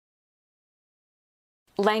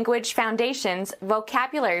Language Foundations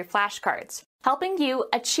Vocabulary Flashcards, helping you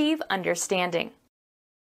achieve understanding.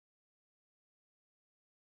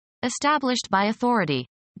 Established by authority.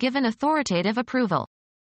 Given authoritative approval.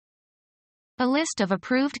 A list of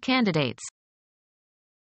approved candidates.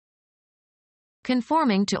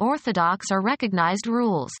 Conforming to orthodox or recognized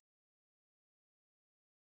rules.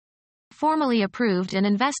 Formally approved and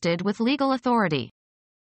invested with legal authority.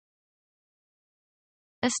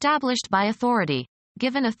 Established by authority.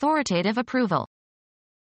 Given authoritative approval.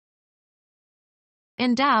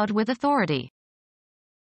 Endowed with authority.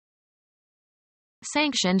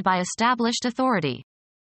 Sanctioned by established authority.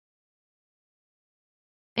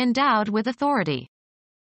 Endowed with authority.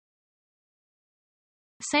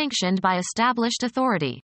 Sanctioned by established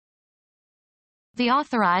authority. The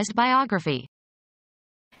authorized biography.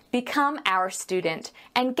 Become our student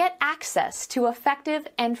and get access to effective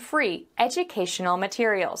and free educational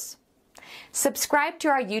materials. Subscribe to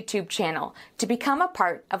our YouTube channel to become a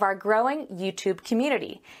part of our growing YouTube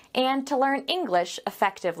community and to learn English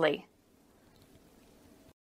effectively.